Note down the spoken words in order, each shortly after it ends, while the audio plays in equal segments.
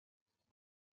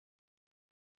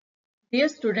Dear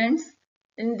students,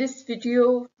 in this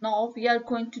video now we are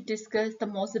going to discuss the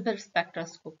Mossbauer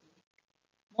spectroscopy.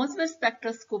 Mossbauer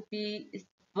spectroscopy is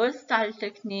a versatile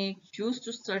technique used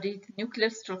to study the nuclear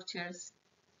structures.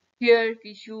 Here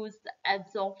we use the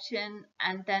absorption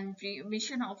and then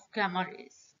emission of gamma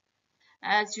rays.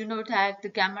 As you know that the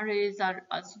gamma rays are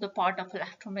also the part of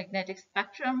electromagnetic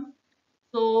spectrum.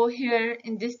 So here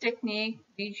in this technique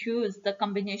we use the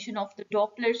combination of the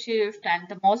Doppler shift and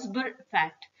the Mossbauer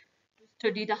effect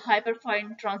study the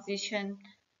hyperfine transition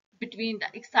between the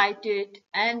excited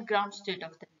and ground state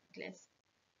of the nucleus.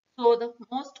 So the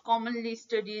most commonly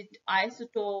studied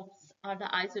isotopes are the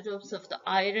isotopes of the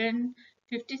iron,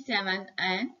 57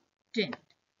 and tin.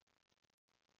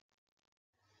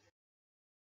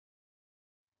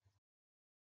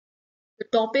 The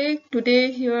topic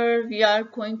today here we are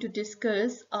going to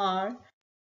discuss are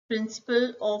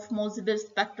principle of Mossbauer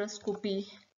spectroscopy,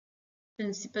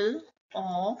 principle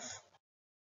of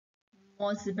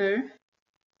Mossbauer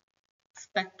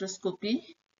spectroscopy.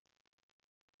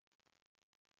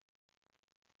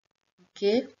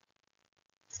 Okay,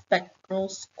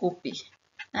 spectroscopy.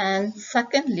 And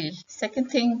second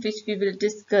thing which we will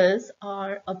discuss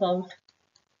are about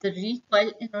the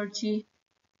recoil energy.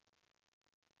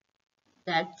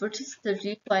 That what is the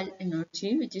recoil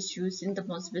energy which is used in the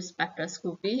Mossbauer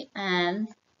spectroscopy, and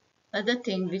other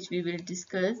thing which we will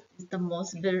discuss is the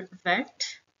Mossbauer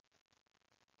effect,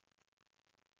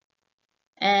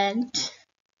 and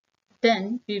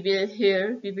then we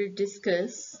will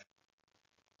discuss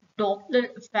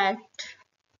Doppler effect,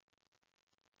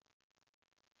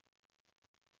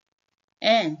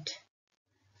 and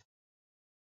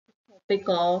topic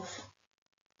of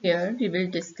here we will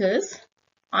discuss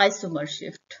isomer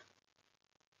shift.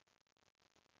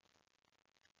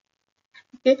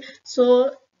 Okay,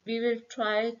 so we will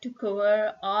try to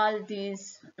cover all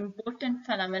these important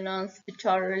phenomena which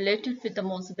are related with the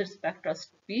Mossbauer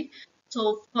spectroscopy.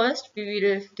 So first we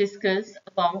will discuss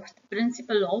about the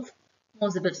principle of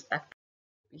Mossbauer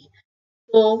spectroscopy.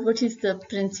 So what is the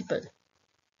principle?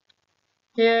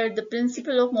 Here the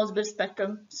principle of Mossbauer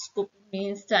spectroscopy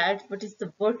means that what is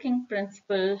the working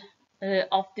principle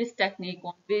of this technique,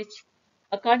 on which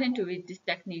according to which this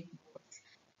technique works.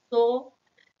 So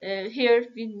here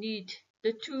we need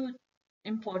the two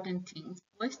important things.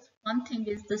 First, one thing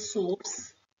is the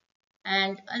source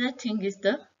and other thing is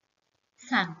the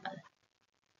sample.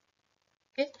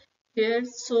 Okay, here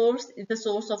source is the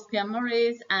source of gamma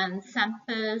rays and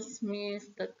samples means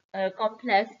the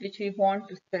complex which we want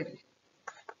to study.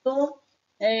 So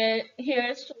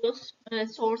here source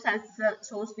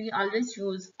we always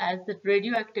use as the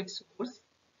radioactive source.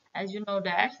 As you know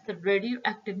that the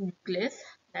radioactive nucleus,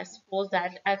 let's suppose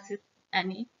that X is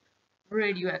any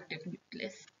radioactive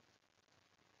nucleus.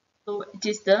 So it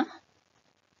is the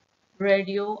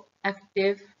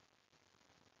radioactive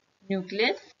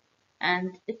nucleus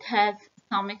and it has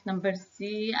atomic number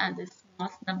Z and its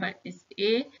mass number is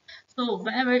A. So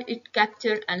whenever it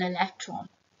captures an electron,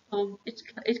 so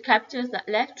it captures the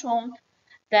electron,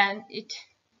 then it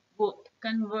will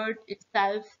convert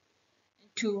itself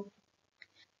into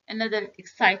another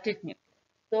excited nucleus.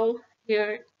 So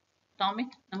here atomic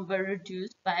number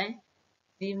reduced by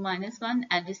Z minus 1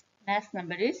 and its mass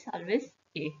number is always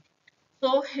A.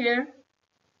 So here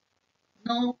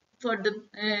now for the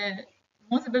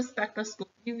Mossbauer spectroscopy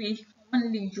we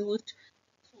commonly used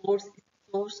source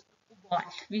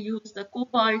cobalt. We use the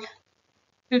cobalt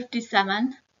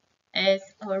 57 as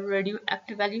our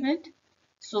radioactive element.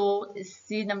 So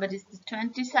C number is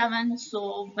 27.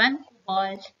 So when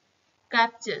cobalt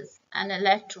captures an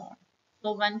electron,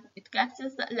 so when it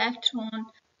captures the electron,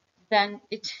 then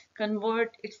it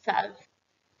converts itself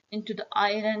into the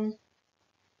iron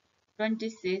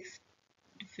 26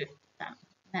 to 57,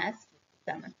 mass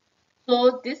 57.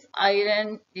 So this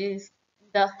iron is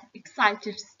the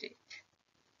excited state.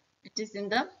 It is in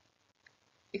the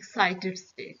excited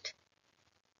state.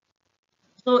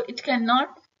 So it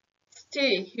cannot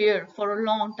stay here for a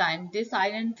long time. This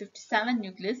iron 57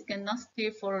 nucleus cannot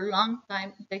stay for a long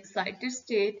time in the excited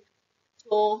state.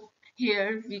 So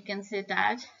here we can say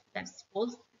that, let's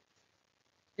suppose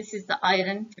this is the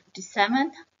iron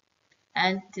 57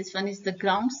 and this one is the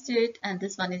ground state and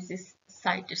this one is this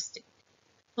excited state.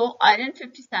 So iron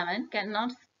 57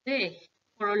 cannot stay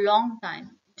for a long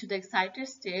time to the excited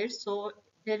state. So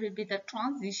there will be the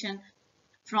transition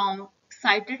from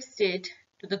excited state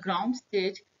to the ground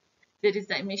state. There is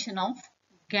the emission of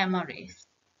gamma rays.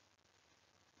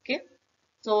 Okay,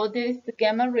 so there is the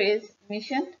gamma rays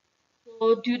emission.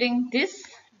 So during this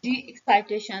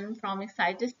de-excitation from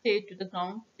excited state to the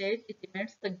ground state, it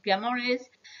emits the gamma rays,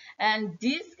 and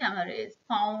these gamma rays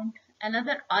found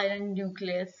another iron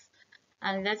nucleus,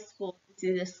 and let's suppose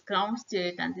this is a ground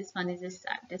state and this one is a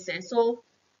static state. So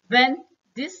when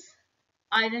this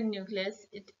iron nucleus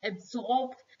it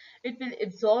will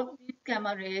absorb these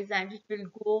gamma rays and it will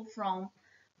go from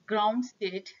ground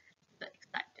state to the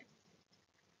excited.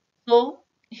 So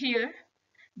here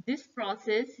this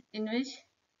process in which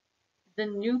the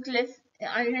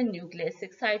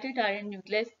excited iron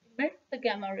nucleus emits the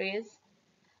gamma rays.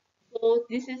 So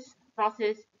this is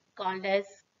process called as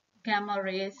gamma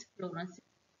rays fluorescence.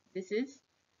 This is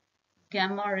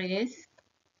gamma rays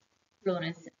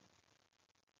fluorescence.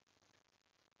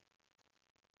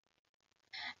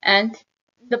 And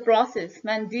the process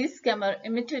when these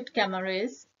emitted gamma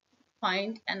rays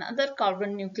find another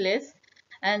carbon nucleus,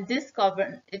 and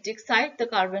it excites the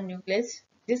carbon nucleus.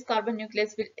 This carbon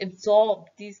nucleus will absorb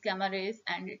these gamma rays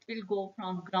and it will go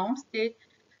from ground state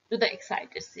to the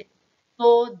excited state.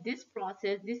 So this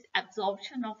process, this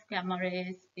absorption of gamma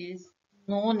rays is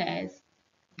known as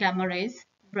gamma rays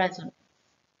resonance.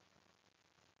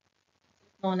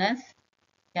 Known as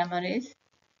gamma rays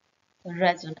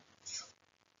resonance.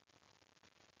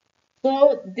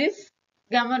 So this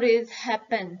gamma rays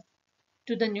happen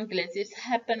to the nucleus.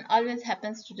 Always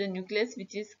happens to the nucleus,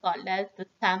 which is called as the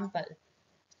sample.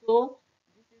 So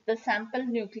this is the sample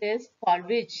nucleus for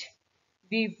which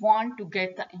we want to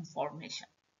get the information.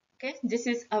 Okay, this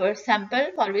is our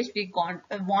sample for which we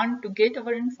want to get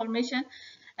our information,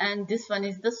 and this one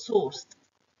is the source.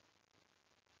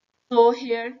 So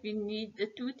here we need the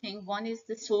two things. One is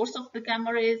the source of the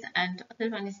gamma rays and other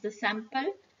one is the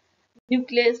sample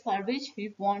nucleus for which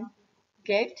we want to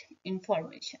get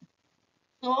information.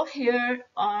 So here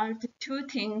are the two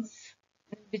things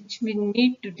which we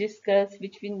need to discuss,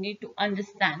 which we need to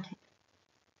understand.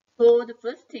 So the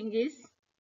first thing is,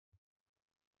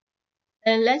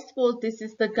 let's suppose this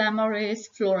is the gamma rays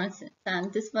fluorescence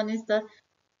and this one is the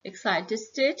excited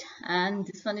state and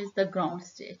this one is the ground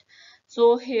state.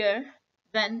 So here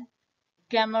when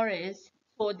gamma rays,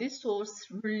 so this source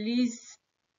release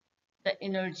the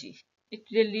energy. It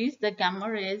releases the gamma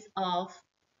rays of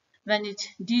when it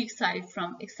de-excites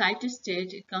from excited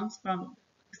state, it comes from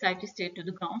excited state to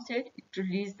the ground state, it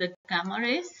releases the gamma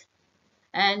rays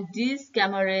and these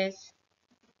gamma rays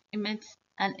emit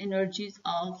an energies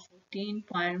of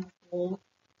 14.4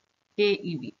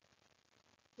 keV.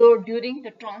 So during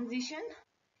the transition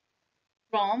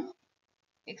from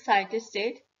excited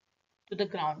state to the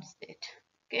ground state.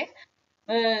 Okay.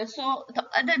 So the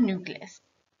other nucleus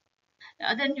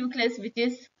which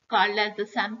is called as the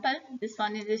sample, this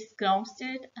one is its ground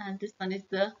state and this one is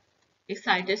the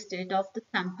excited state of the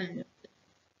sample nucleus.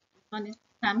 This one is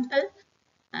sample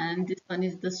and this one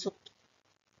is the source.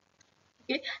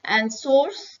 Okay, and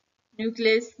source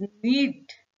nucleus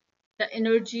need the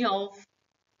energy of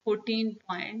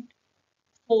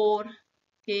 14.4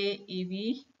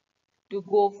 keV to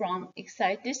go from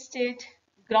excited state,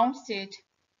 ground state,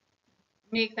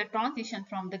 make the transition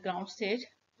from the ground state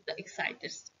to the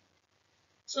excited state.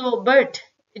 So, but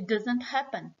it doesn't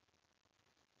happen.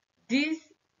 These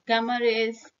gamma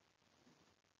rays,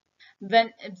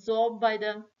 when absorbed by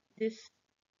this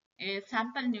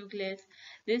sample nucleus,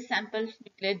 this sample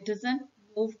nucleus doesn't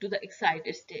move to the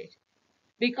excited state,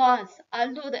 because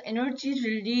although the energy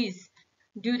release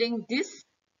during this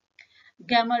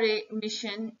gamma ray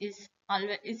emission is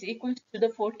equal to the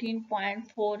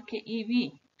 14.4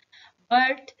 keV,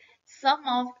 but some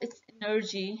of its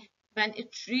energy when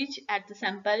it reach at the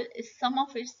sample some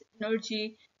of its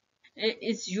energy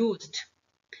is used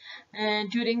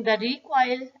during the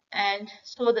recoil, and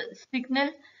so the signal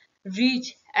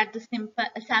reach at the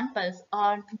samples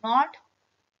are not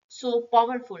so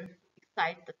powerful to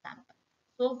excite the sample.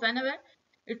 So whenever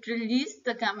it releases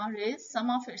the gamma rays, some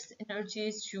of its energy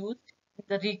is used in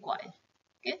the recoil.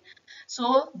 Okay,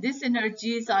 so this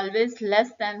energy is always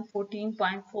less than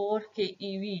 14.4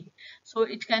 keV, so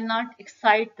it cannot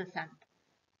excite the sample.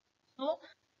 So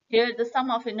here the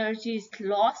sum of energy is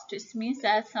lost. It means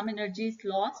that some energy is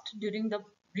lost during the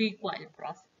recoil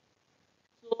process.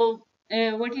 So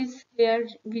what is here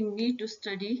we need to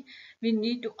study? We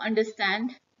need to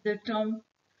understand the term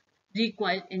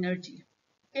recoil energy.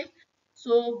 Okay,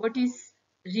 so what is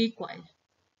recoil?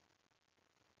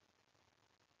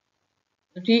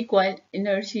 Recoil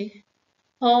energy.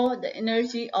 How the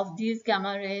energy of these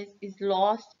gamma rays is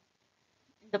lost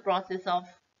in the process of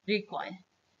recoil.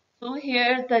 So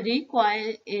here the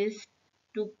recoil is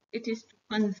to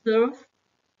conserve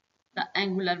the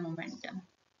angular momentum.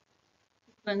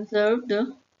 Conserve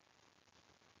the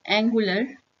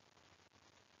angular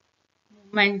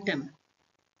momentum.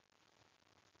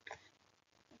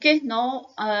 Okay, now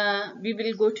we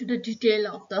will go to the detail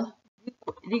of the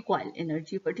recoil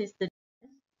energy. What is the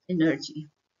energy?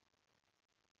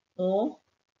 So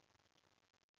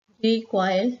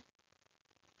recoil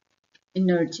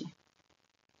energy.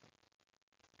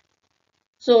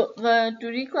 So to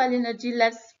recoil energy,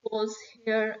 let's suppose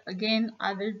here again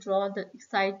I will draw the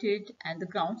excited and the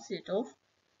ground state of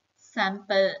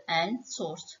sample and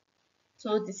source.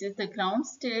 So this is the ground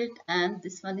state and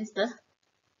this one is the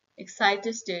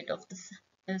excited state of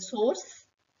the source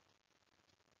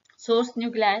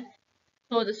nuclei.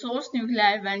 So the source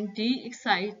nuclei, when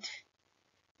de-excite,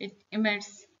 it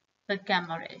emits the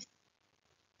gamma rays.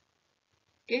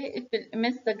 Okay, it will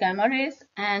emit the gamma rays,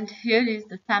 and here is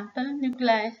the sample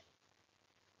nuclei.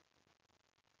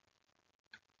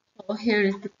 So here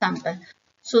is the sample.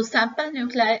 So sample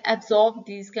nuclei absorb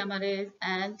these gamma rays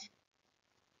and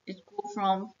it go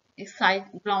from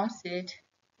ground state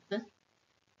to the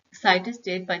excited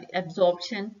state by the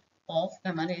absorption of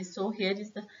gamma rays. So here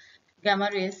is the gamma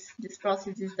rays. This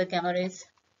process is the gamma rays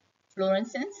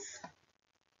fluorescence,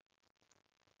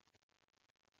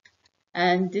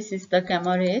 and this is the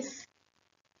gamma rays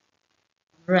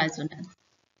resonance.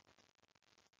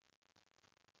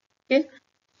 Okay,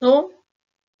 so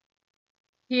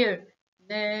here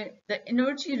the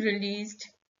energy released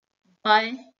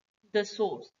by the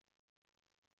source,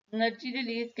 energy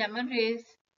released, gamma rays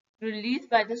released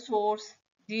by the source,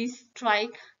 these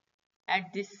strike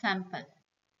at this sample.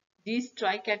 These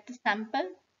strike at the sample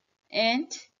and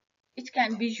it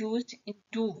can be used in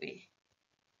two ways.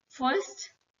 First,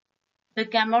 the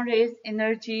gamma rays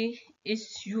energy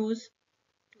is used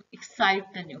to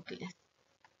excite the nucleus.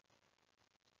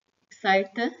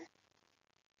 Excite the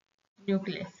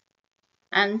nucleus.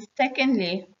 And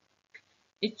secondly,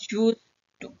 it's used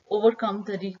to overcome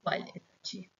the recoil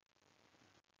energy.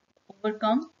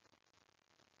 Overcome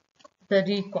the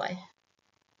recoil.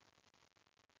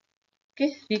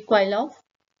 Okay, recoil of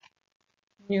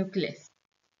nucleus.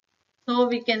 So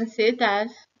we can say that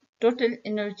total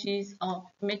energies of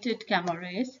emitted gamma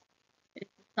rays is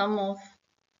the sum of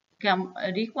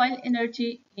recoil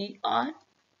energy ER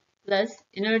plus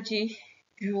energy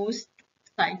used to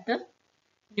excite the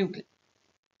nucleus.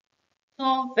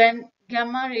 So when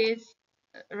gamma rays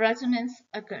resonance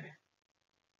occur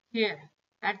here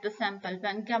at the sample,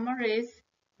 when gamma rays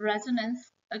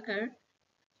resonance occur,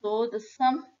 so the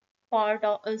some part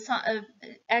of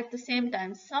at the same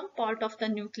time some part of the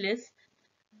nucleus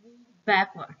move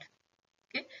backward.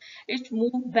 Okay, it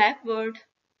move backward.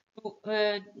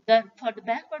 For the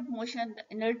backward motion, the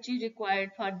energy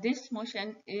required for this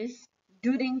motion is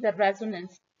during the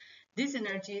resonance. This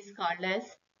energy is called as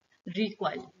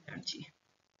recoil energy.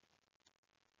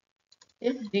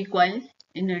 Yes, recoil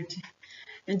energy.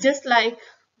 And just like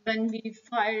when we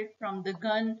fired from the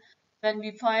gun, when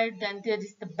we fired, then there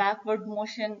is the backward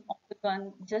motion of the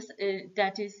gun. Just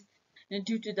that is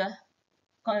due to the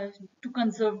to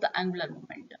conserve the angular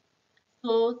momentum.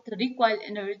 So the recoil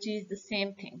energy is the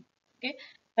same thing. Okay,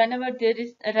 whenever there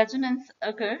is a resonance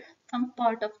occur, some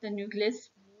part of the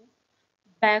nucleus move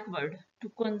backward to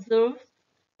conserve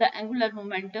the angular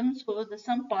momentum. So the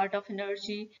some part of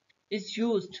energy is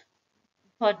used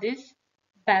for this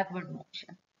backward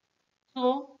motion.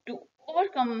 So to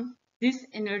overcome this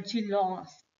energy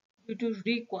loss due to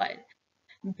recoil,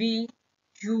 we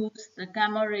use the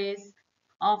gamma rays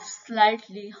of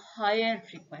slightly higher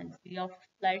frequency, of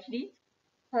slightly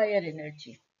higher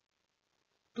energy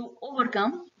to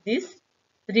overcome this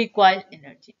recoil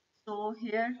energy. So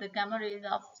here the gamma rays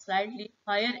of slightly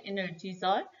higher energies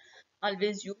are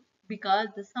always used because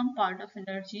the some part of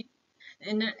energy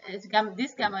in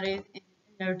this gamma ray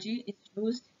energy is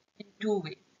used in two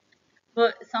ways.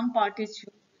 So some part is used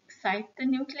to excite the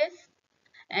nucleus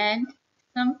and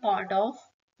some part of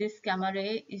this gamma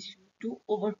ray is used to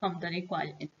overcome the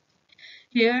recoil energy.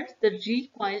 Here the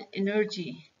recoil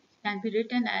energy can be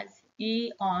written as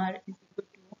ER is equal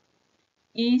to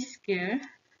E square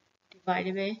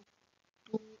divided by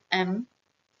 2m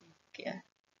square.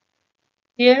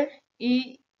 Here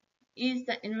E is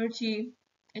the energy,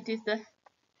 it is the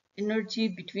energy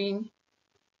between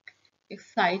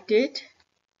excited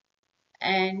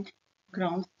and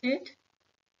ground state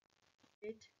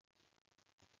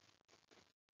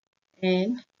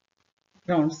and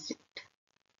ground state,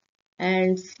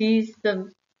 and C is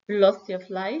the velocity of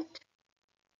light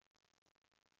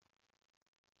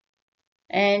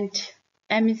and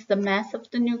m is the mass of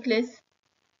the nucleus.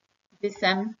 This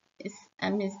m is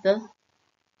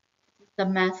the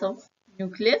mass of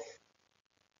nucleus.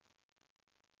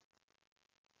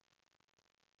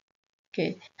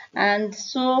 Okay, and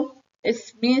so it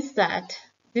means that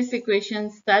this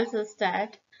equation tells us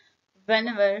that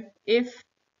whenever if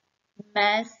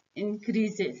mass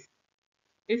increases.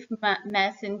 If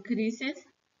mass increases,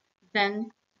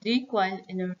 then recoil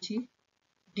energy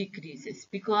decreases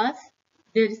because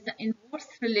there is the inverse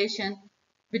relation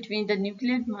between the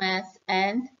nuclear mass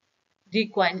and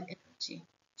recoil energy.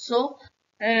 So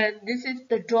this is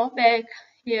the drawback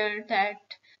here,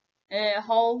 that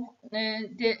how there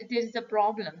is a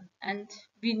problem, and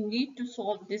we need to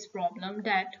solve this problem,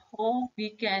 that how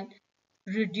we can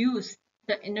reduce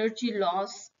the energy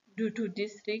loss due to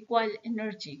this recoil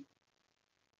energy.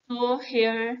 So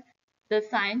here the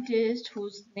scientist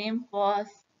whose name was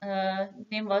R.L.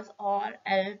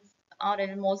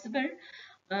 Mössbauer,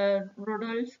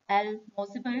 Rudolf L.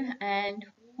 Mössbauer, and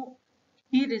who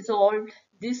he resolved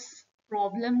this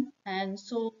problem, and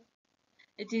so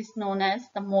it is known as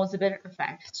the Mossbauer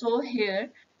effect. So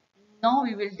here now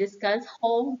we will discuss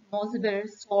how Mossbauer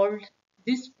solved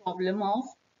this problem of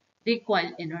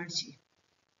recoil energy.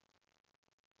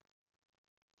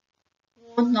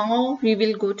 So now we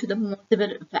will go to the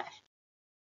Mossbauer effect.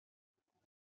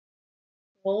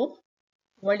 So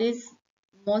what is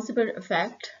Mossbauer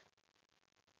effect?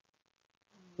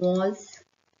 Mossbauer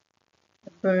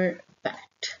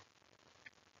effect.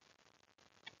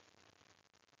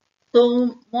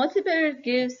 So Mossbauer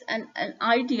gives an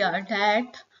idea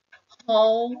that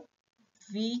how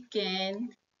we can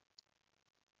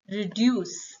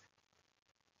reduce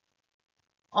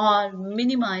or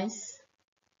minimize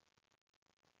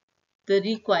the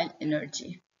recoil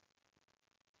energy.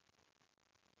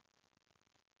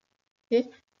 Okay,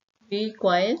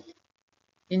 recoil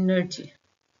energy.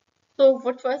 So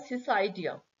what was his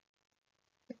idea?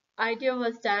 Idea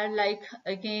was that, like,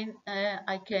 again,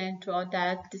 I can draw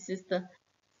that this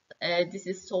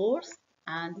is source,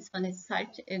 and this one is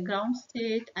ground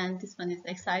state, and this one is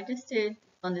excited state.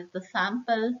 This one is the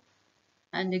sample,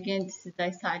 and again this is the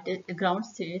excited ground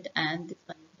state, and this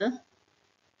one is the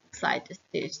excited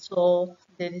state. So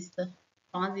there is the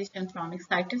transition from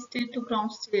excited state to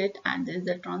ground state, and there is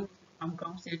the transition from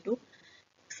ground state to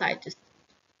excited state.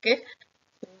 Okay,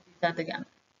 so these are the gamma.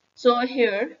 So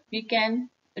here we can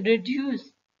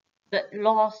reduce the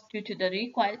loss due to the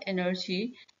recoil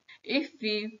energy if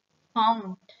we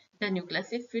found the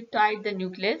nucleus, if we tied the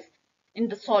nucleus in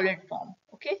the solid form,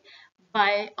 okay,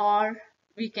 or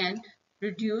we can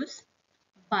reduce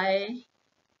by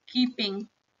keeping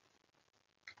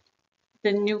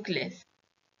the nucleus,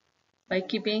 by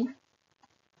keeping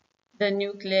the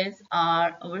nucleus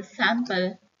or our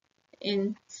sample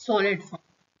in solid form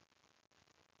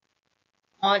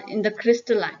or in the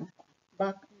crystalline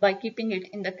form, by keeping it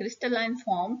in the crystalline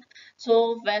form.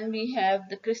 So when we have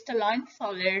the crystalline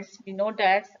solids, we know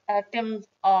that atoms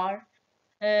are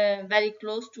very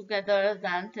close together,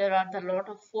 then there are a lot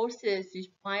of forces which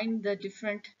bind the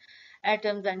different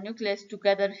atoms and nucleus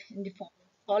together in the form of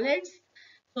solids.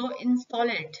 So in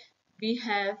solid we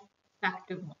have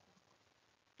effective mass.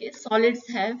 Okay, solids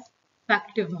have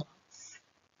effective mass.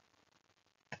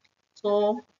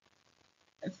 So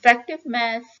effective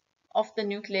mass of the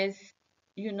nucleus,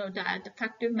 you know that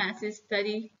effective mass is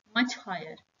very much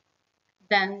higher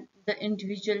than the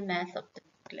individual mass of the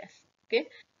nucleus. Okay,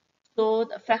 so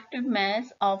the effective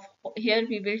mass of, here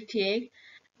we will take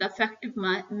the effective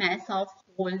mass of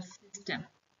whole system.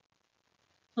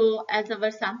 So as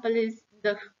our sample is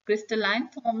the crystalline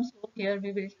form, so here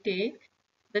we will take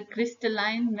the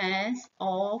crystalline mass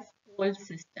of whole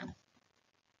system.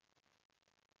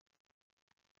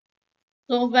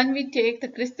 So when we take the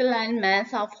crystalline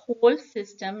mass of whole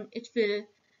system, it will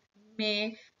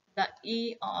make the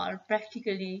ER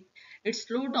practically, it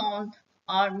slow down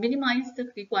or minimize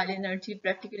the recoil energy,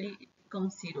 practically it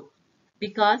becomes zero,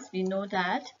 because we know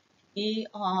that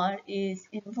ER is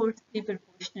inversely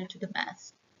proportional to the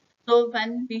mass. So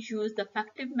when we use the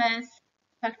effective mass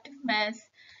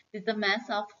is the mass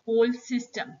of whole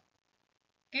system.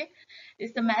 Okay,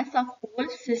 is the mass of whole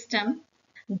system,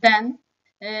 then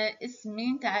it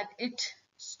means that it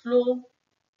slow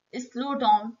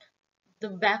down the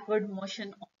backward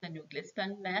motion of the nucleus.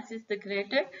 When mass is the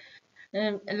greater,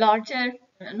 larger,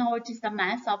 now it is the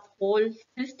mass of whole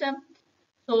system.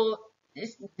 So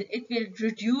it will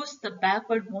reduce the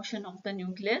backward motion of the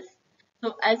nucleus.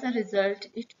 So as a result,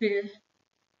 it will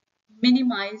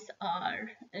minimize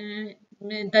our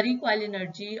the recoil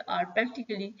energy, or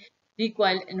practically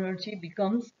recoil energy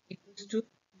becomes equals to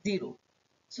zero.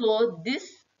 So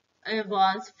this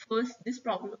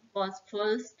problem was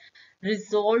first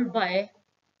resolved by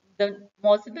the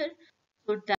Mossbauer.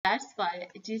 So that's why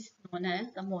it is known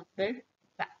as the Mossbauer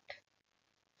effect.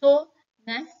 So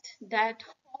next, that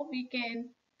how we can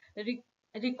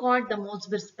record the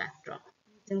Mossbauer spectra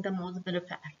using the Mossbauer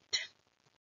effect.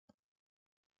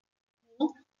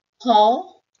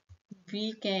 how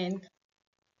we can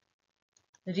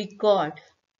record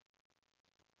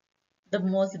the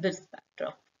Mossbauer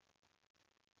spectra.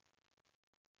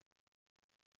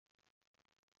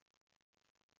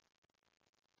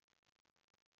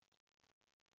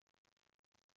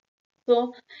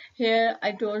 So here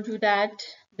I told you that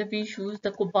we choose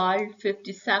the cobalt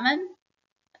 57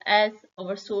 as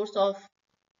our source of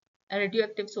a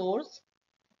radioactive source.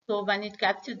 So when it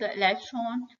captures the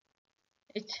electron,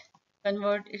 it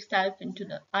converts itself into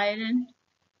the iron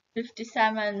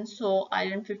 57. So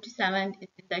iron 57 is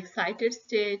in the excited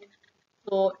state.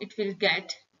 So it will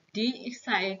get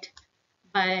de-excited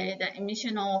by the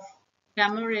emission of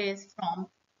gamma rays from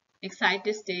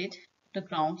excited state to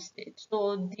ground state.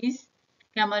 So these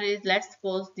gamma rays, let's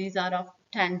suppose these are of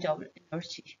 10 joule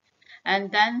energy.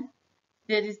 And then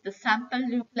there is the sample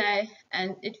nuclei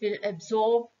and it will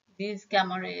absorb these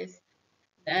gamma rays.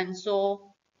 And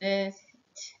so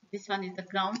this one is the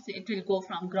ground state. It will go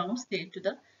from ground state to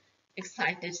the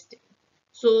excited state.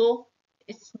 So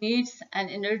it needs an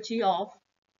energy of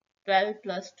 12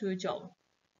 plus 2 joule.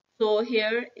 So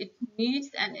here it needs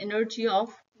an energy of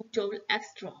 2 joule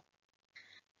extra.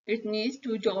 It needs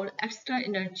 2 joule extra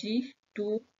energy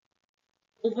to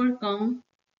overcome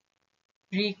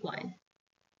recoil.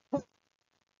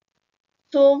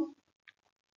 So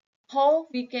how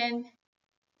we can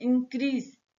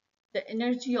increase the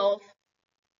energy of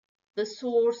the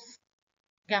source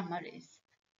gamma rays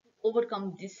to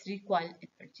overcome these recoil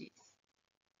energies?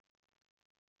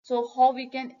 So how we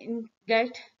can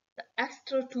get the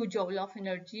extra 2 joule of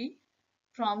energy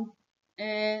from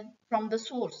the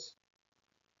source?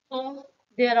 So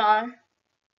there are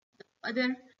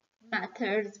other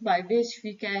methods by which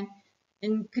we can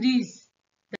increase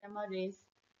the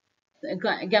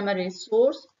gamma rays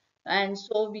source, and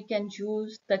so we can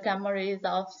use the gamma rays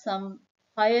of some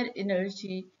higher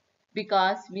energy,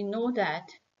 because we know that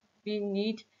we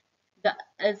need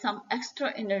some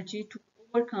extra energy to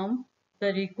overcome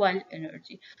the recoil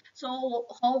energy. So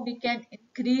how we can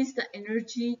increase the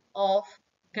energy of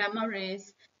gamma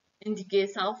rays in the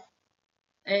case of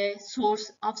a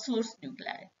source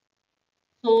nuclei?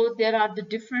 So there are the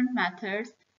different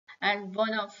methods, and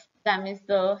one of them is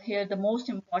the most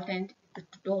important, the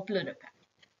Doppler effect.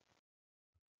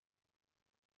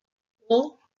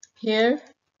 So here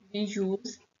we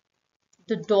use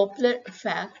the Doppler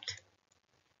effect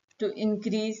to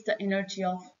increase the energy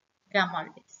of gamma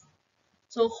rays.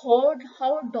 So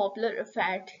how Doppler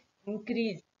effect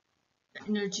increase the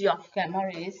energy of gamma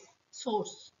rays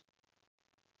source?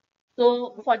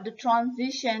 So for the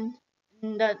transition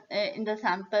in the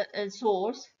sample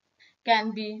source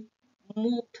can be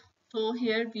moved. So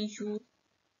here we use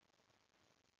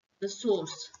the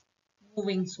source,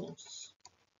 moving source.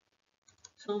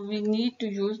 So we need to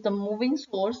use the moving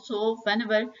source. So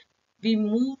whenever we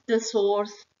move the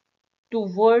source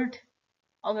toward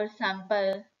our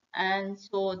sample, and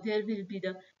so there will be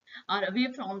or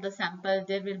away from the sample,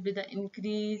 there will be the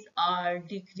increase or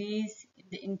decrease in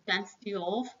the intensity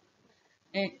of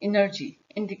energy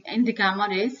in the gamma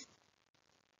rays,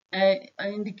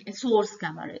 in the source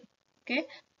gamma ray. Okay,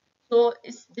 so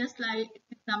it's just like,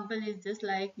 example is just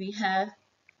like we have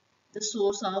the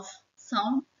source of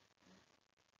sound.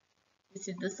 This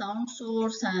is the sound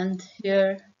source, and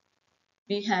here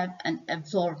we have an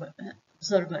observer.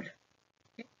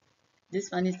 Okay. This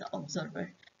one is the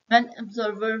observer. When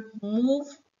observer move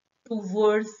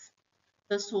towards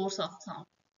the source of sound,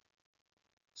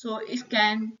 so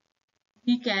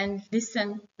we can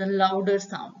listen the louder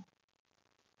sound.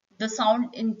 The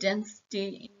sound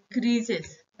intensity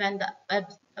increases when the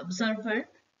observer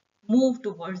move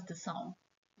towards the sound.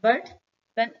 But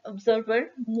when observer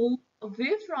move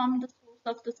away from the source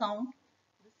of the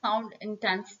sound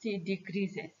intensity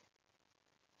decreases.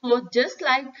 So just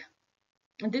like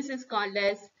this is called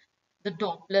as the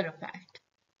Doppler effect.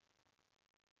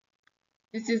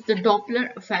 This is the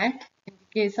Doppler effect in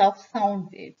the case of sound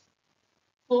waves.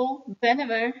 So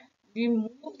whenever we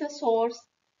move the source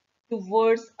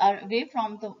towards or away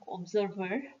from the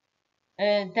observer,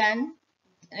 then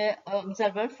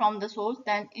observer from the source,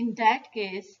 then in that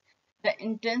case the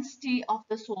intensity of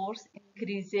the source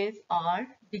increases or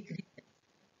decreases.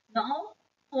 Now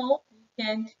how we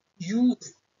can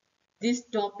use this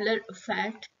Doppler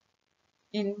effect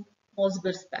in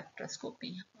Mossbauer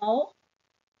spectroscopy? How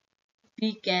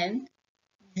we can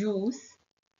use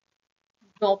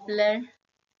Doppler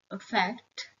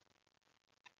effect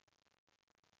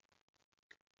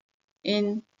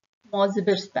in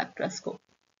Mossbauer spectroscopy?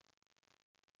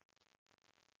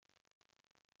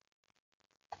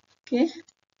 Okay.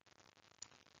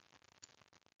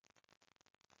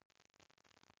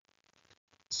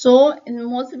 So in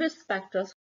Mossbauer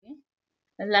spectroscopy,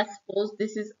 let's suppose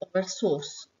this is our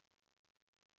source.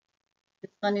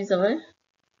 This one is our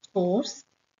source,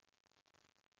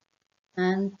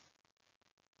 and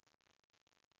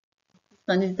this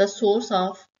one is the source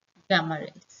of gamma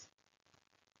rays.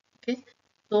 Okay,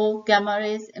 so gamma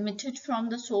rays emitted from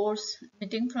the source,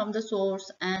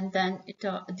 and then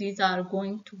these are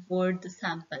going toward the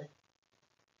sample.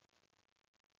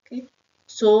 Okay,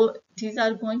 so these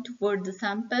are going toward the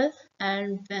sample,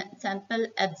 and when sample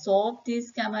absorb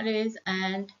these gamma rays,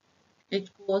 and it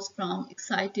goes from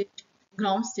excited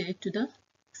ground state to the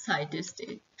excited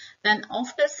state. Then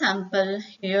after sample,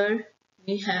 here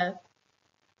we have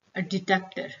a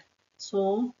detector.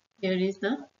 So here is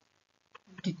the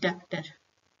detector.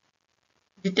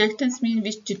 Detectors mean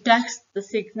which detects the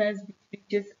signals which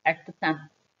reaches at the sample.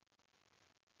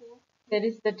 So here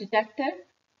is the detector.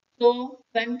 So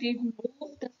when we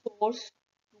move the source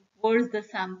towards the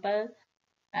sample,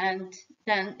 and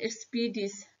then its speed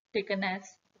is taken as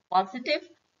positive,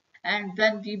 and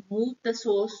when we move the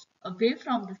source away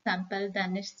from the sample,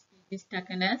 then its speed is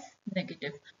taken as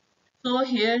negative. So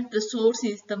here the source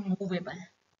is the movable.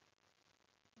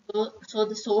 So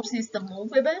the source is the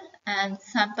movable and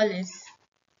sample is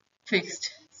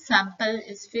fixed. Sample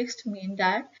is fixed mean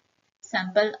that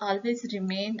sample always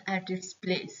remain at its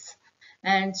place,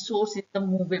 and source is the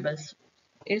movable source.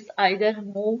 It's either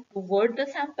move toward the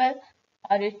sample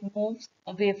or it moves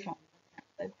away from the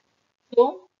sample.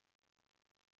 So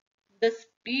the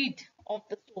speed of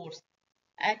the source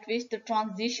at which the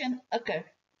transition occurs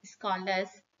is called as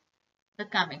the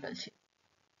chemical shift.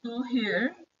 So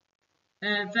here,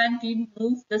 when we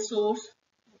move the source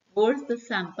towards the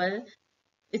sample,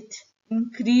 it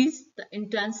increases the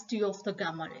intensity of the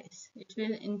gamma rays. It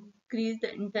will increase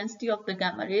the intensity of the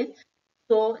gamma rays.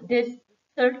 So there is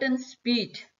a certain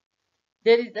speed.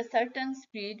 There is a certain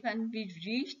speed when we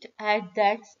reached at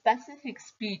that specific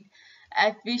speed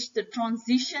at which the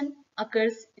transition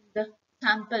occurs in the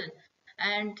sample,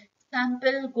 and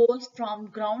sample goes from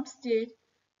ground state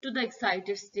to the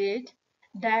excited state.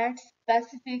 That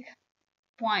specific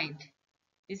point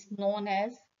is known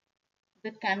as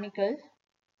the chemical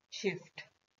shift.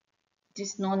 It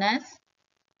is known as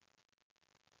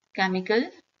chemical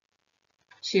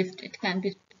shift. It can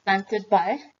be represented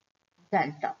by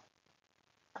delta.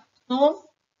 So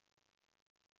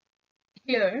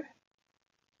here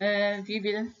we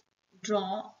will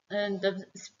draw the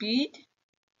speed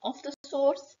of the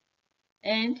source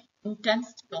and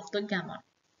intensity of the gamma.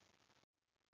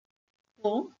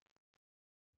 So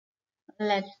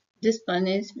let this one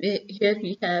is here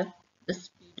we have the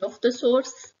speed of the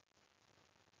source,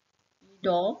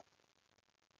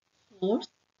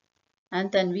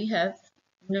 and then we have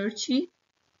energy,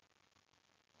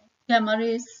 gamma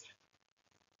rays,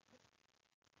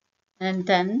 and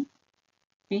then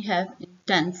we have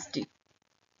intensity.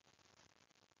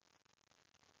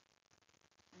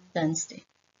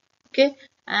 Okay,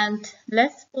 and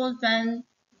let's suppose when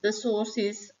the source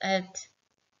is at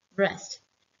rest,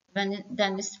 then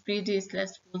the speed is,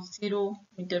 let's suppose, 0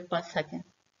 meter per second,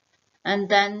 and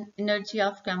then energy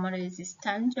of gamma rays is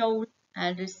 10 joule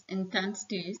and its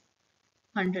intensity is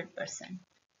 100%,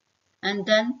 and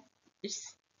then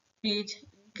its speed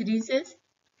increases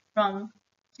from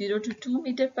 0 to 2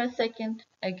 meter per second.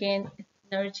 Again, its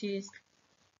energy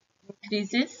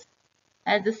increases.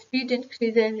 As the speed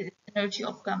increases, its energy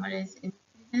of gamma rays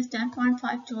increases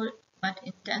 10.5 joule, but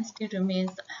intensity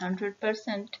remains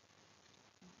 100%.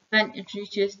 When it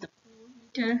reaches the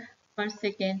 4 meter per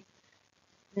second,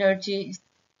 energy is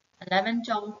 11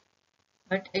 joule,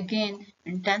 but again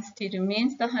intensity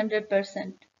remains the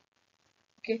 100%.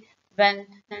 Okay, when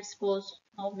let's suppose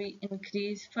now we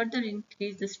further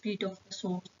increase the speed of the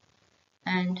source,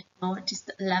 and now it is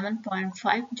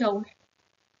 11.5 joule,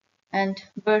 and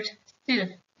but still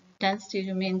intensity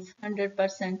remains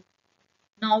 100%.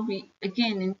 Now we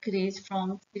again increase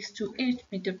from 6 to 8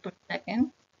 meter per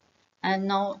second, and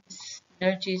now its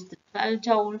energy is the 12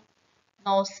 joule.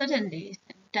 Now suddenly its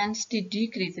intensity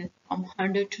decreases from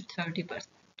 100 to 30%.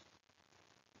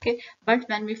 Okay, but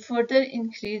when we further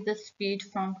increase the speed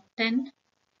from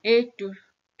 8 to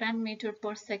 10 meter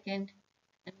per second,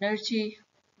 energy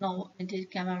now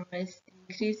emitted gamma rays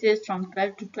increases from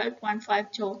 12 to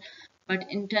 12.5 joule,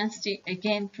 but intensity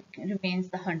again remains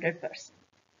the 100%.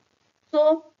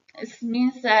 So it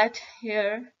means that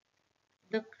here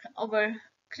our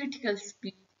critical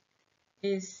speed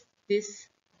is this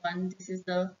one.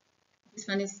 This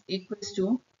one is equals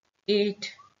to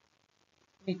 8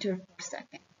 meter per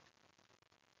second.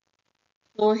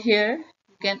 So here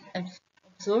you can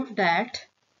observe that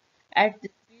at the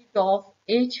speed of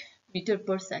 8 meter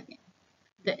per second.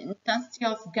 The intensity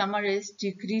of gamma rays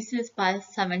decreases by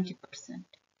 70%.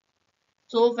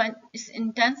 So when its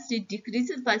intensity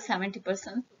decreases by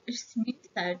 70%, it means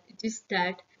that it is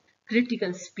that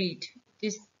critical speed. It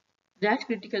is that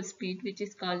critical speed which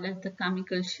is called as the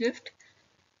chemical shift.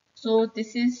 So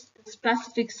this is the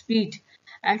specific speed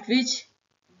at which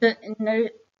the inner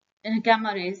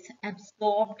gamma rays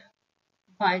absorbed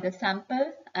by the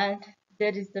sample, and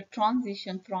there is the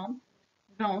transition from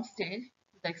ground state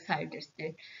to the excited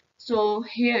state. So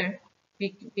here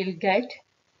we will get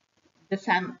the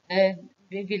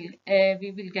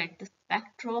we will get the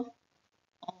spectra of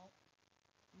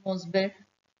Mossbauer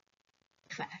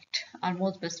effect or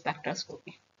Mossbauer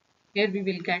spectroscopy. Here we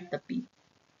will get the P.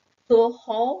 So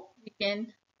how we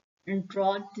can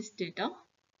draw this data?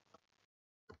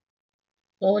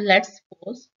 So let's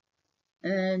suppose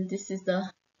this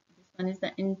one is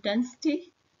the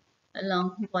intensity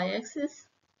along y-axis.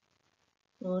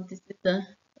 So this is the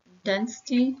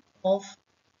intensity of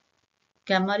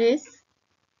gamma rays,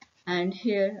 and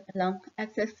here along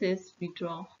x-axis we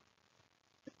draw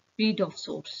speed of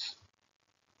source.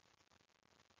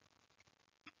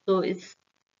 So it's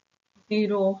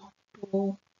 0,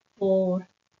 2, 4,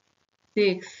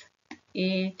 6,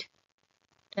 8,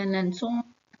 10 and so on,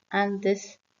 and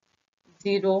this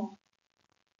 0,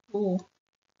 2,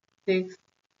 6,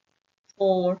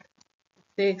 4,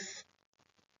 6,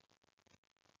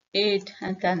 8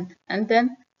 and 10, and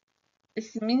then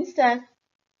this means that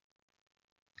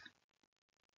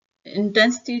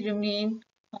intensity remain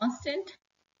constant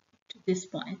to this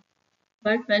point.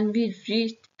 But when we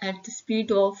reach at the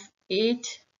speed of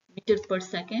 8 meters per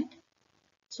second,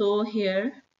 so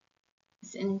here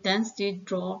this intensity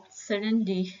drops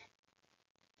suddenly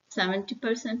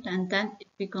 70%, and then it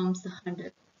becomes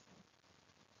 100%.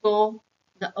 So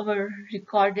our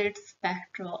recorded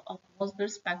spectra of Mossbauer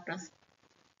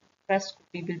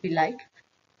spectroscopy will be like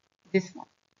this one.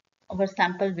 Our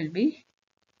sample will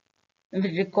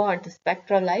record the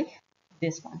spectra like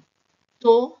this one.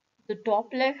 So the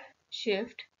Doppler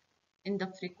shift in the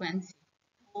frequency.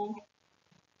 So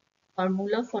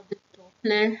formula for the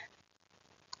Doppler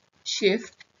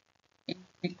shift in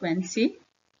frequency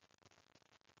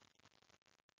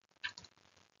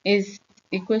is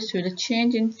equals to the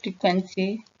change in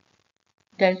frequency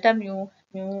delta mu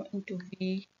into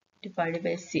V divided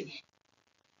by C.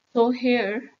 So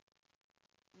here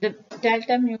the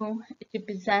delta mu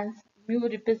represents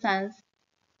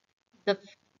the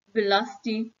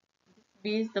velocity.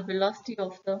 V is the velocity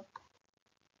of the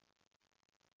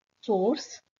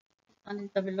source, and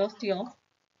is the velocity of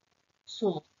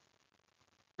source,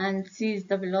 and C is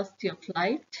the velocity of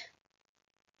light,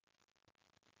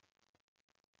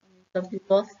 the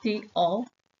velocity of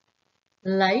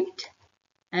light,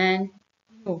 and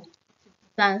mu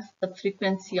represents the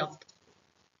frequency of the,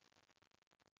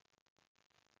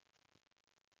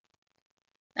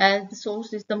 as the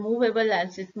source is the movable,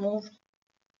 as it moves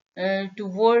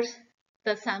towards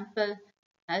the sample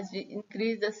as we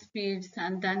increase the speeds,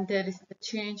 and then there is the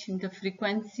change in the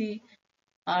frequency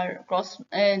or cross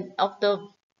of the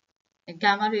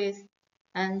gamma rays,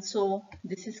 and so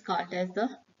this is called as the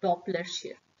Doppler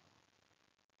shift.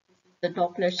 The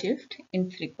Doppler shift in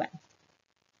frequency.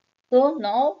 So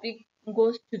now we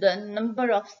go to the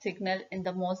number of signal in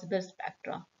the Mossbauer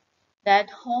spectra,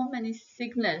 that how many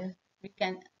signal we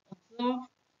can observe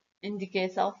in the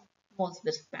case of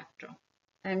Mossbauer spectra,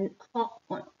 and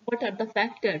what are the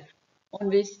factors on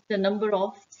which the number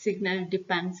of signal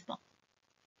depends on.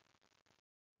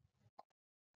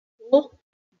 So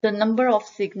the number of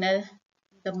signal,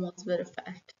 the Mossbauer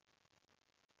effect.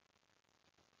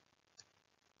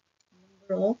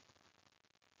 Number of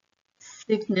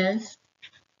signals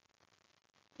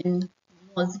in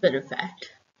Mossbauer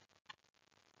effect.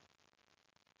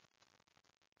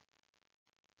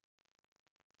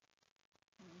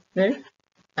 Mossbauer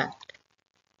effect.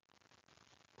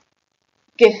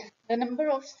 Okay, the number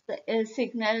of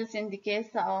signals in the case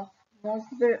of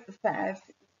Mossbauer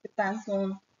effect depends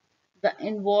on the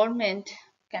environment,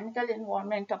 chemical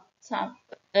environment of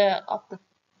the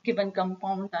given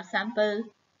compound or sample.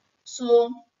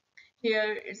 So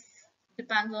here it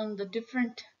depends on the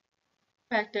different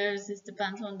factors. It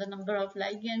depends on the number of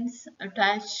ligands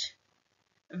attached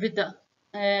with the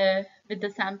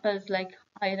samples like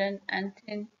iron and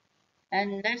tin.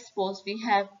 And let's suppose we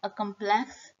have a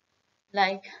complex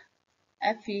like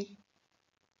Fe2CO9.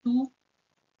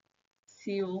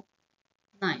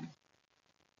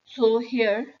 So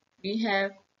here we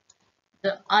have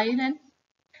the iron.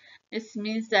 It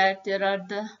means that there are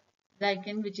the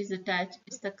ligand which is attached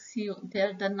is the CO. There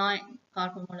are the 9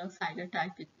 carbon monoxide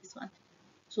attached with this one.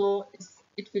 So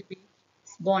it will be,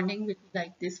 its bonding will be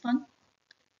like this one,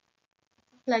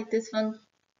 like this one.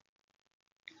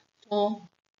 So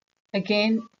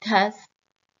again, it has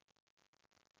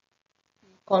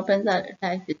carbons are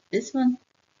attached with this one.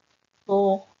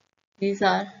 So these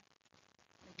are,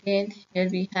 again, here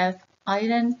we have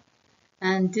iron,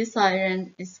 and this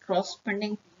iron is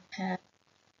corresponding to have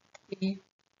the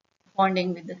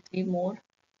bonding with the 3 more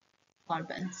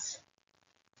carbons.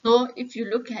 So if you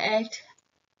look at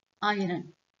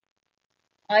iron,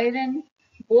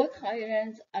 both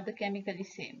irons are the chemically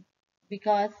same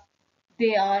because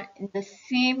they are in the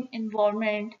same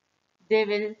environment.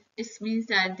 It means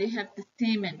that they have the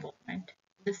same environment,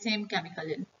 the same chemical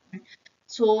environment.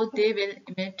 So they will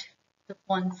emit the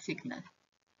one signal.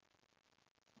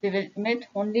 They will emit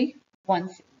only one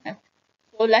signal.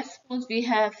 So let's suppose we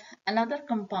have another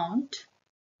compound,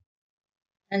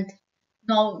 and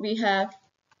now we have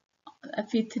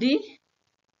Fe3CO12.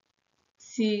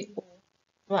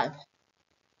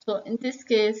 So in this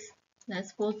case, let's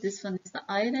suppose this one is the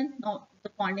iron. Now the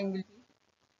bonding will be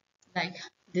like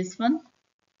this one.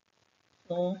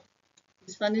 So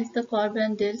this one is the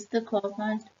carbon, there is the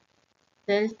carbon,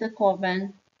 there is the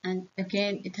carbon, and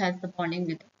again it has the bonding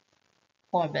with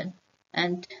carbon.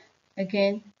 And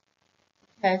again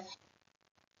there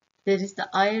is the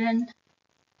iron,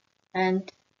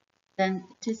 and then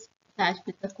it is attached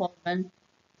with the carbon.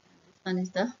 This one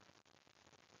is the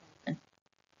carbon.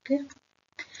 Okay,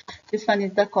 this one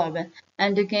is the carbon,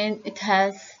 and again it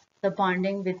has the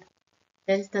bonding with,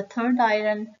 there is the third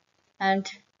iron, and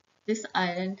this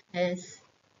iron has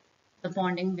the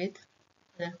bonding with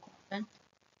the carbon.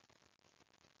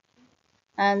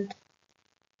 And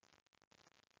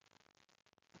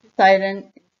this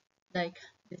iron is like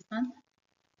this one.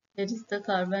 Here is the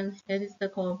carbon, here is the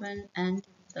carbon, and this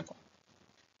is the carbon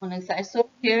monoxide. So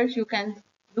here you can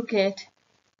look at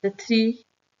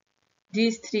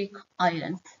these three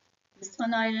irons. This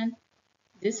one iron,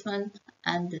 this one,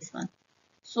 and this one.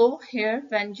 So here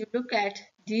when you look at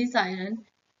these iron,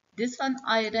 this one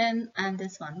iron and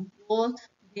this one, both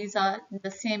these are in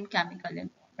the same chemical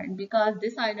environment because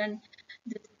this iron,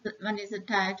 this one is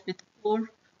attached with 4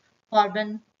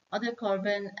 carbon, other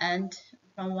carbon, and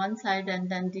from one side, and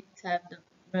then these have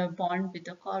the bond with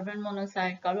the carbon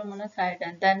monoxide,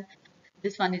 and then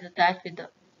this one is attached with the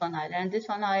one iron, and this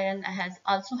one iron has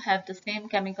also have the same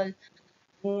chemical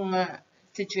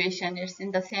situation. It's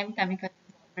in the same chemical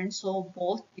environment, so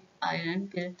both these iron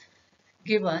will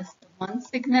give us the one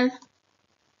signal.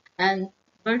 And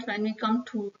but when we come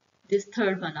to this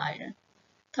third iron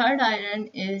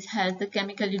has the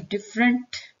chemically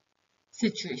different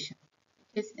situation.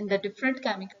 It is in the different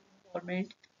chemical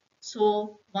environment,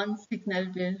 so one signal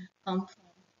will come from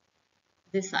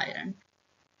this iron.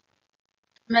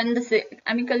 When the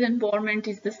chemical environment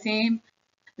is the same,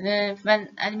 when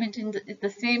element is the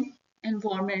same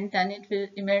environment, then it will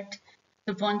emit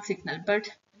the one signal. But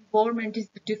environment is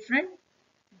different,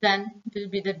 then will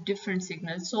be the different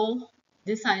signal. So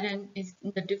this iron is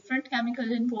in the different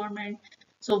chemical environment,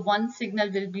 so one signal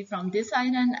will be from this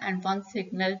iron and one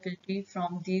signal will be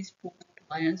from these 4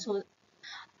 irons. So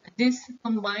this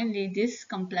combinedly, this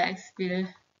complex will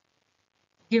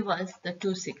give us the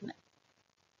 2 signals.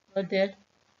 So their 2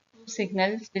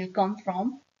 signals will come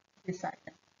from this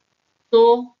iron.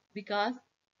 So because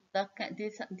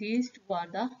these 2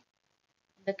 are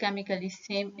the chemically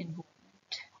same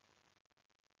environment,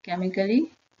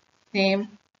 chemically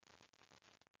same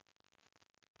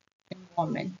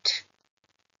environment,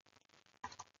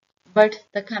 but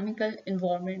the chemical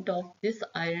environment of this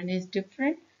iron is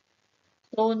different.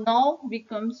 So now we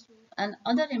come to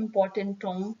another important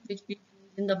term which we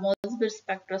use in the Mossbauer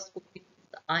spectroscopy,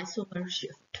 the isomer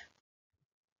shift.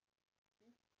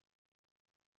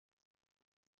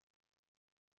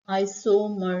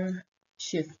 Isomer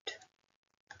shift.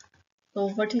 So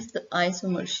what is the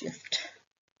isomer shift?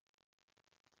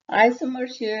 Isomer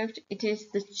shift, it is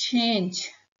the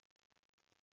change.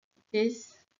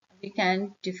 We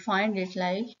can define it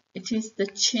like it is the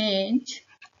change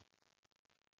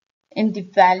in the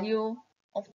value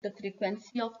of the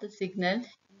frequency of the signal.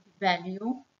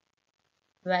 Value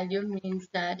means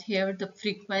that here the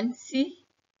frequency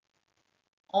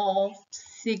of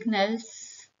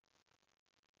signals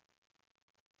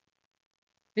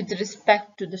with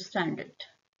respect to the standard.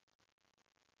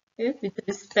 Okay, with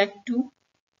respect to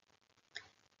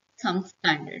some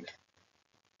standard.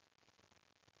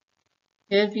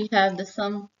 Here we have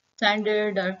some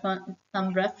standard or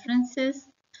some references.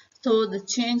 So the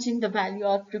change in the value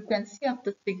or frequency of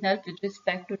the signal with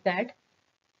respect to that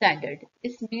standard.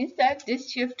 It means that this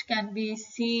shift can be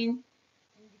seen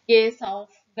in the case of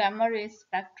gamma ray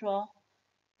spectra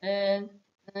in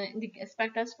the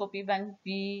spectroscopy when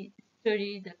we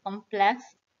study the complex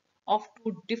of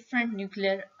two different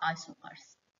nuclear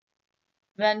isomers.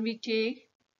 When we take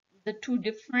the two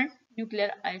different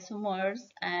nuclear isomers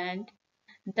and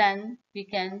then we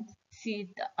can see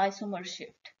the isomer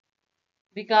shift,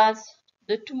 because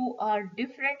the two are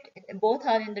different, both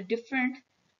are in the different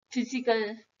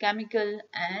physical, chemical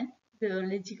and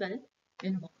biological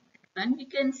environment. When we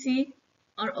can see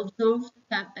or observe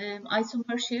the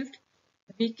isomer shift,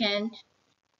 we can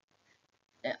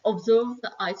observe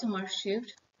the isomer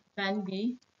shift when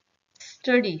we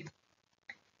study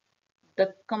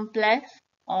the complex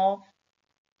of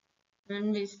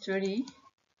when we study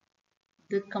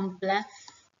the complex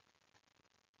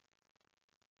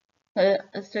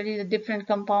study the different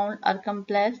compound or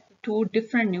complex two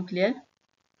different nuclear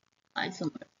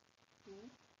isomers,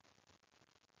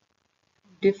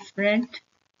 different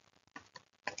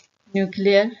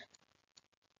nuclear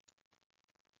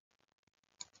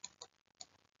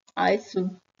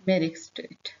isomeric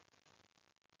state.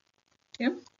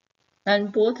 Okay,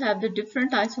 and both have the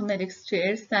different isomeric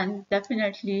states, then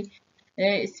definitely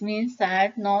it means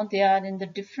that now they are in the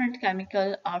different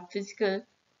chemical or physical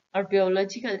or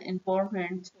biological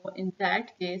environment. So in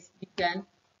that case we can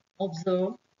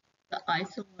observe the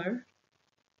isomer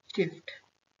shift.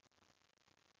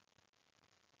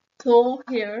 So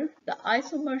here the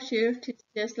isomer shift is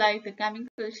just like the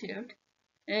chemical shift.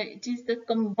 It is the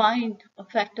combined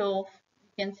effect of,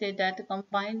 you can say that the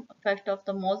combined effect of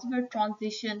the Mossbauer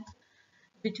transition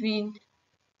between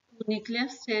two nuclear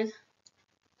states,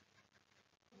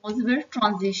 Mossbauer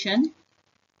transition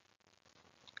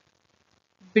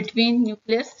between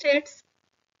nuclear states,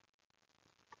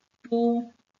 two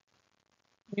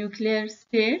nuclear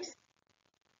states,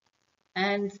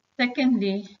 and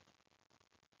secondly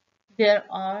there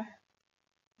are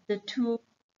the two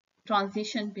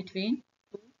transition between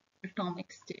two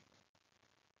atomic states,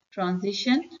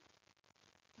 transition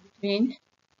between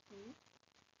two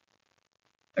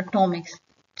atomic states.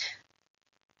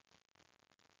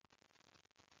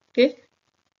 Okay,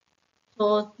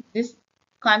 so this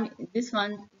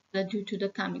one is due to the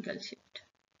chemical shift.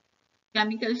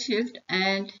 Chemical shift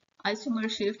and isomer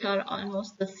shift are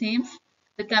almost the same.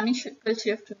 The chemical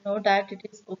shift, we know that it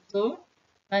is observed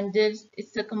when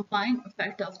it's a combined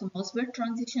effect of the Mossbauer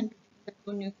transition between the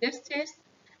two nuclear states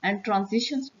and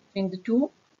transitions between the two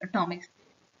atomic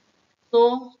states.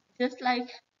 So just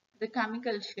like the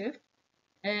chemical shift,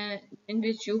 in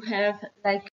which you have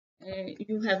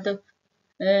you have the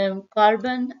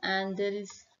carbon and there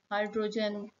is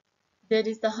hydrogen, there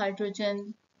is the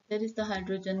hydrogen, there is the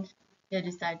hydrogen, there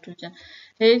is hydrogen.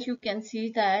 Here you can see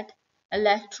that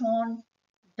electron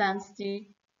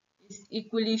density is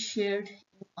equally shared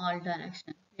in all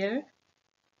directions. Here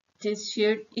it is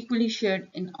equally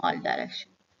shared in all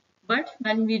directions. But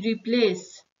when we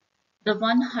replace the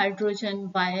one hydrogen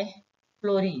by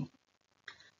chlorine,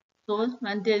 so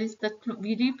when there is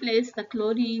we replace the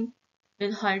chlorine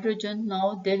with hydrogen,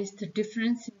 now there is the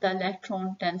difference in the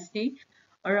electron density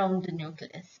around the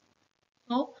nucleus.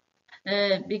 So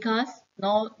because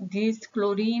now these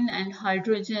chlorine and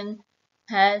hydrogen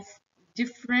has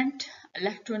different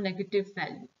electronegative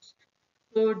values.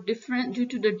 So due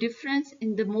to the difference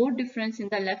in the more difference in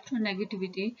the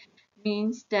electronegativity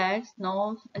means that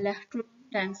now electron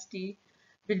density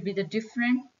will be the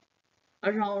different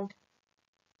around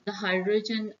the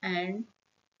hydrogen and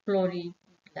chlorine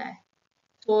nuclei.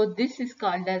 So this is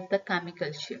called as the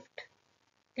chemical shift.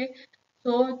 Okay,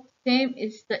 so same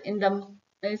is the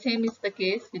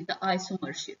case with the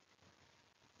isomer shift.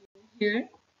 Here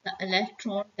the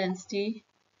electron density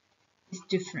is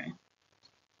different.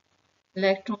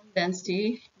 Electron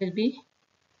density will be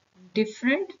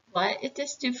different. Why it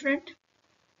is different?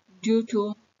 Due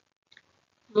to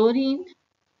chlorine,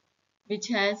 which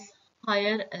has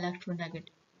higher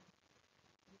electronegativity,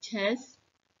 which has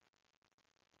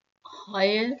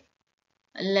higher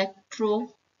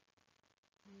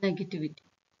electronegativity.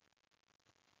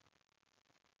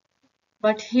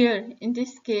 But here in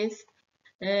this case,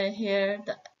 here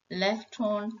the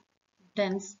electron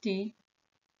density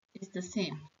is the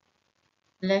same.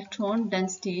 Electron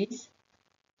density is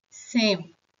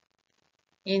same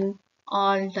in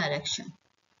all direction.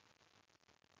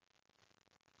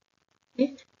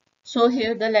 Okay, so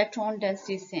here the electron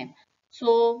density is same.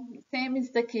 So same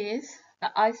is the case.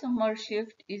 The isomer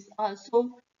shift is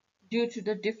also due to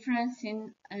the difference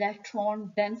in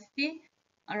electron density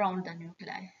around the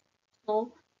nuclei.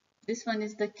 So this one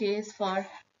is the case for,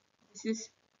 this is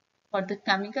for the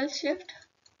chemical shift.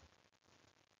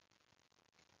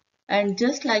 And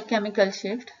just like chemical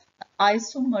shift,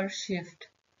 isomer shift.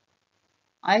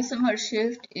 Isomer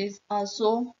shift is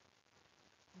also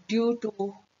due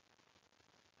to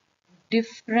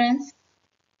difference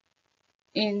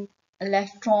in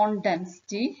electron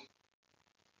density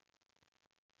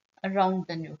around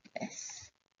the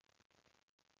nucleus.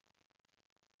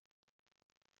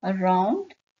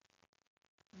 Around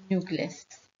nucleus.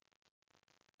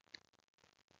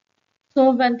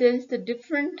 So when there is the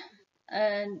different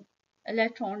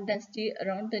electron density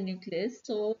around the nucleus,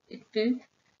 so it will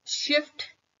shift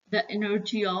the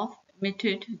energy of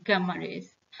emitted gamma rays,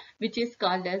 which is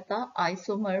called as the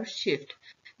isomer shift.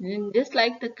 And just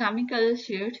like the chemical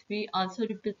shift, we also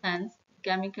represent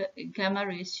gamma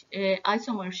rays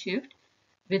isomer shift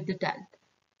with the delta.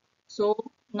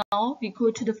 So now we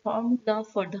go to the formula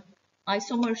for the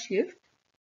isomer shift.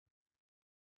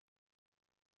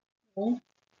 So,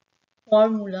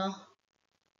 formula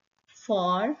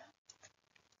for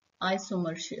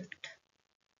isomer shift.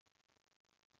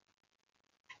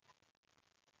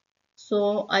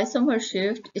 So isomer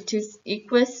shift, it is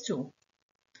equals to,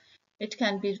 it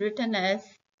can be written as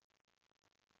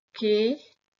K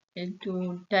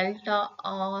into delta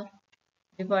R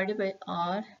divided by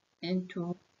R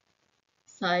into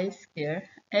psi square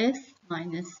S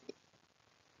minus C.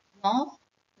 Now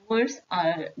words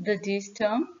are these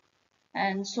terms,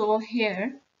 and so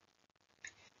here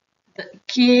the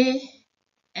K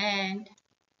and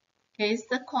K is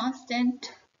the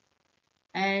constant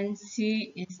and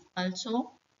C is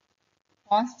also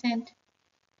constant,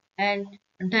 and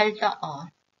delta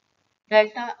R.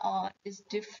 Delta R is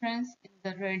difference in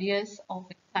the radius of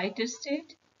excited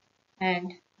state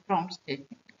and ground state.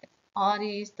 R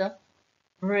is the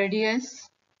radius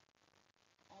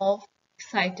of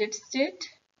excited state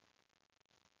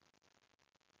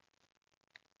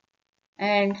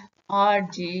and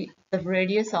Rg the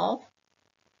radius of,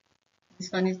 this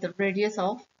one is the radius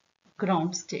of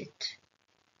ground state.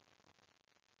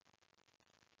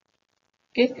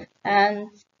 Okay, and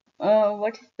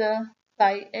what is the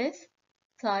psi s?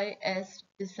 Psi s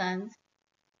represents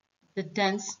the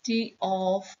density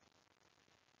of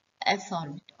s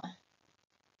orbital.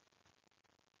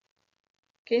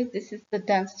 Okay, this is the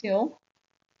density of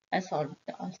s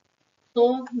orbital.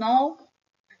 So now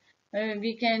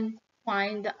we can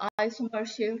find the isomer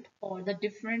shift for the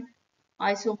different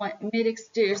isomeric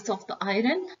states of the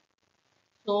iron.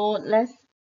 So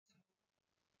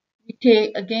we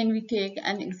take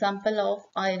an example of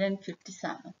iron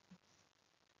 57.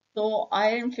 So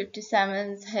iron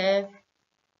 57s have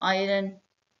iron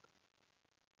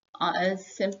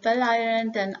simple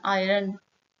iron, then iron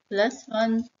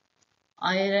 +1,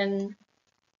 iron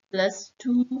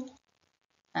 +2,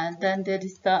 and then there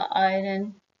is the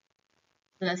iron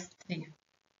 +3.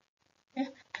 Okay.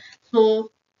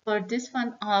 So for this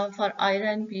one, for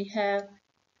iron, we have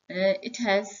it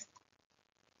has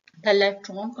the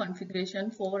electron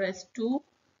configuration 4s2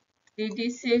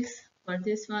 3d6. For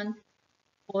this one,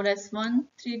 4s1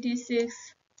 3d6,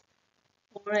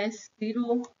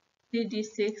 4s0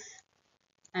 3d6,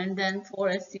 and then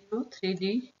 4s0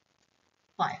 3d5.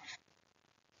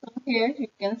 So here you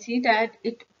can see that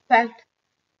it affects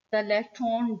the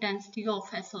electron density of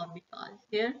s orbital.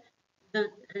 Here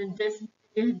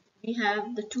we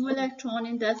have the 2 electron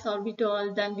in the s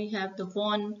orbital, then we have the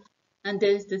 1, and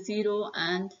there is the 0,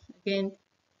 and again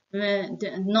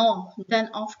then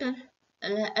after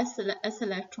s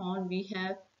electron we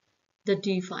have the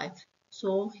d5.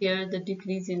 So here the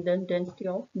decrease in the density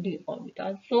of d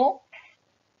orbital. So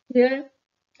here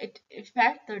it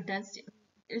affects the density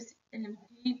is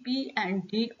p and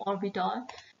d orbital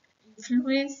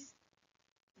influence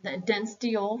the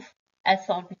density of s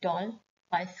orbital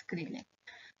by screening.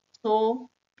 So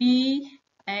p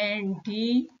and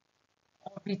d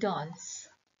orbitals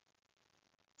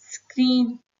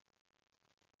screen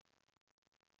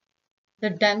the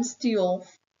density of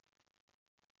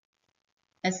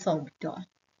s orbital.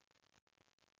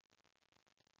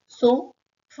 So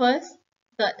first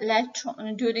the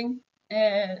electron during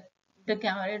the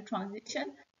gamma ray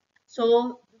transition.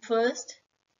 So first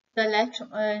the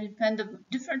electron when the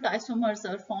different isomers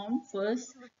are formed,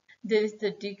 first there is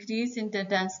the decrease in the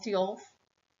density of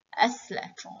s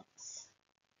electrons.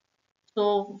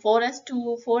 So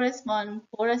 4s2, 4s1,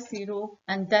 4s0,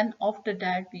 and then after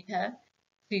that we have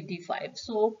 3d5.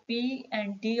 So p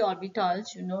and d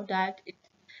orbitals, you know that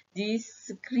these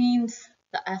screens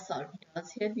the s orbitals.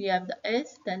 Here we have the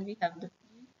s, then we have the p,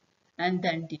 and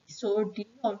then d. So d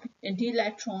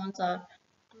electrons are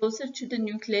closer to the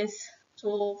nucleus.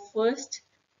 So first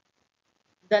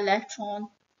the electron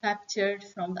captured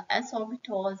from the s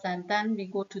orbitals, and then we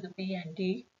go to the p and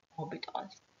d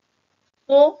orbitals.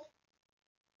 So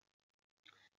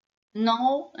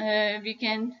Now we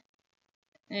can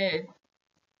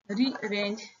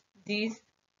rearrange these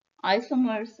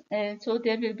isomers, so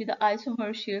there will be the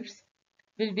isomer shifts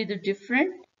will be the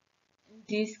different in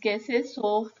these cases.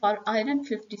 So for iron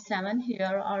 57, we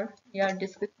are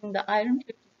discussing the iron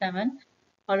 57.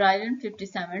 For iron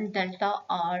 57, delta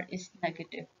R is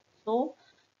negative. So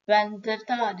when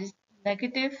delta R is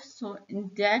negative, so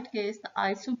in that case the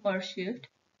isomer shift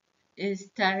is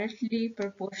directly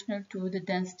proportional to the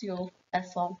density of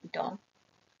s orbital.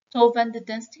 So when the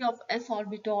density of s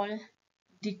orbital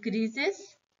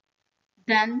decreases,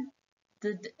 then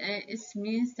it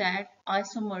means that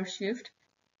isomer shift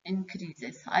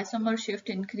increases. Isomer shift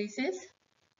increases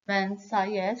when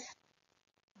psi s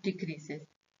decreases.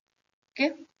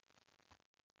 Okay,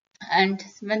 and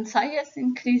when psi s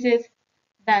increases,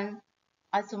 then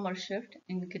isomer shift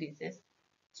increases.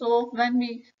 So when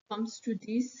we comes to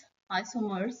these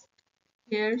isomers,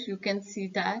 here you can see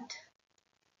that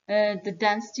the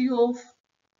density of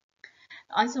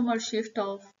isomer shift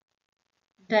of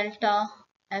delta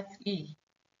Fe.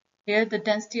 Here the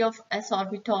density of s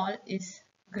orbital is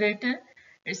greater.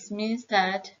 It means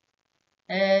that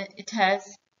it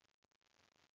has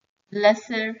less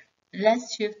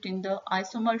shift in the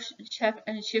isomer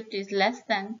shift is less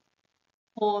than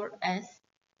 4s,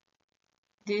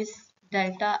 this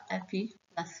delta Fe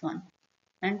plus 1.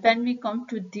 And when we come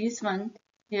to this one,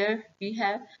 here we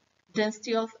have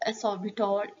density of s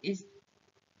orbital is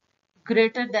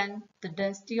greater than the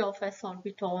density of s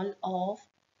orbital of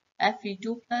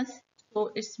Fe2 plus.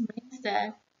 So it means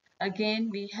that again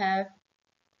we have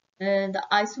the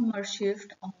isomer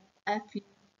shift of Fe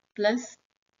plus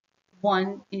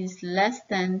 1 is less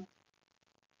than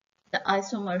the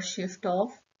isomer shift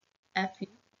of Fe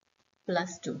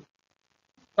plus 2.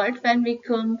 But when we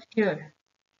come here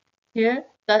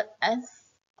the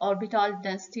s orbital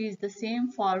density is the same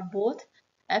for both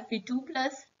Fe2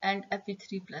 plus and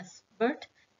Fe3 plus. But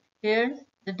here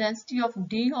the density of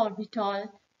d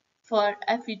orbital for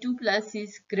Fe2 plus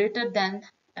is greater than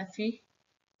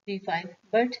Fe35.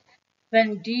 But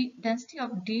when density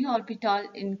of d orbital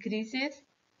increases,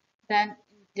 then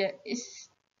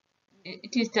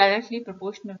it is directly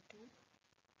proportional to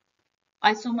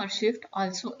isomer shift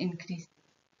also increases.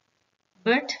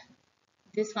 But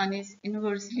this one is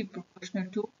inversely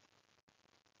proportional to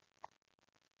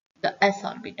the s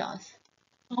orbitals.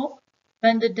 So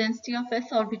when the density of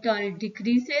s orbital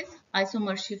decreases,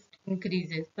 isomer shift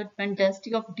increases. But when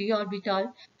density of d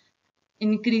orbital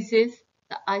increases,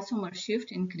 the isomer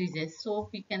shift increases. So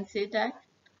we can say that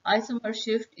isomer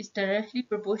shift is directly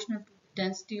proportional to the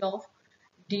density of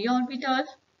d orbital,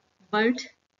 but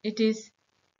it is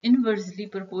inversely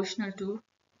proportional to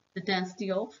the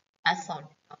density of s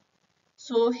orbital.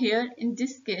 So here in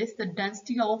this case, the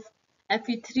density of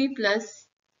Fe3 plus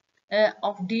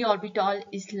of d orbital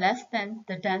is less than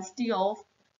the density of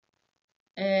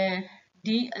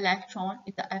d electron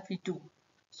in the Fe2.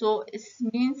 So it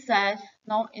means that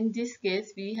now in this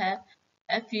case we have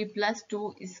Fe plus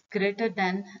 2 is greater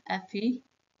than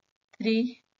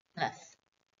Fe3 plus.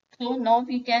 So now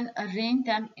we can arrange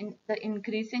them in the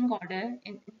increasing order.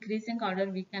 In increasing order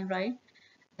we can write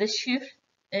the shift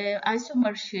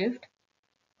isomer shift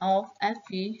of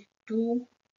Fe2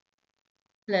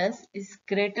 plus is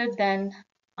greater than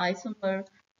isomer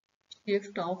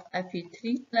shift of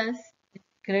Fe3 plus is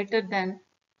greater than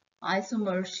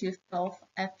isomer shift of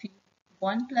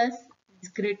Fe1 plus is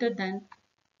greater than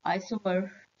isomer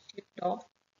shift of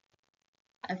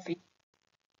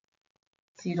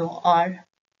Fe0 or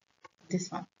this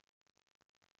one.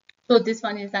 So this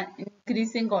one is an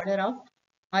increasing order of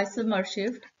isomer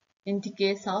shift in the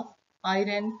case of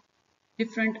iron,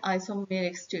 different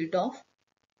isomeric state of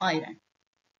iron.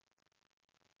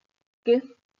 Okay.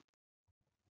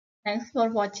 Thanks for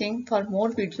watching. For more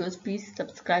videos, please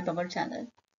subscribe our channel.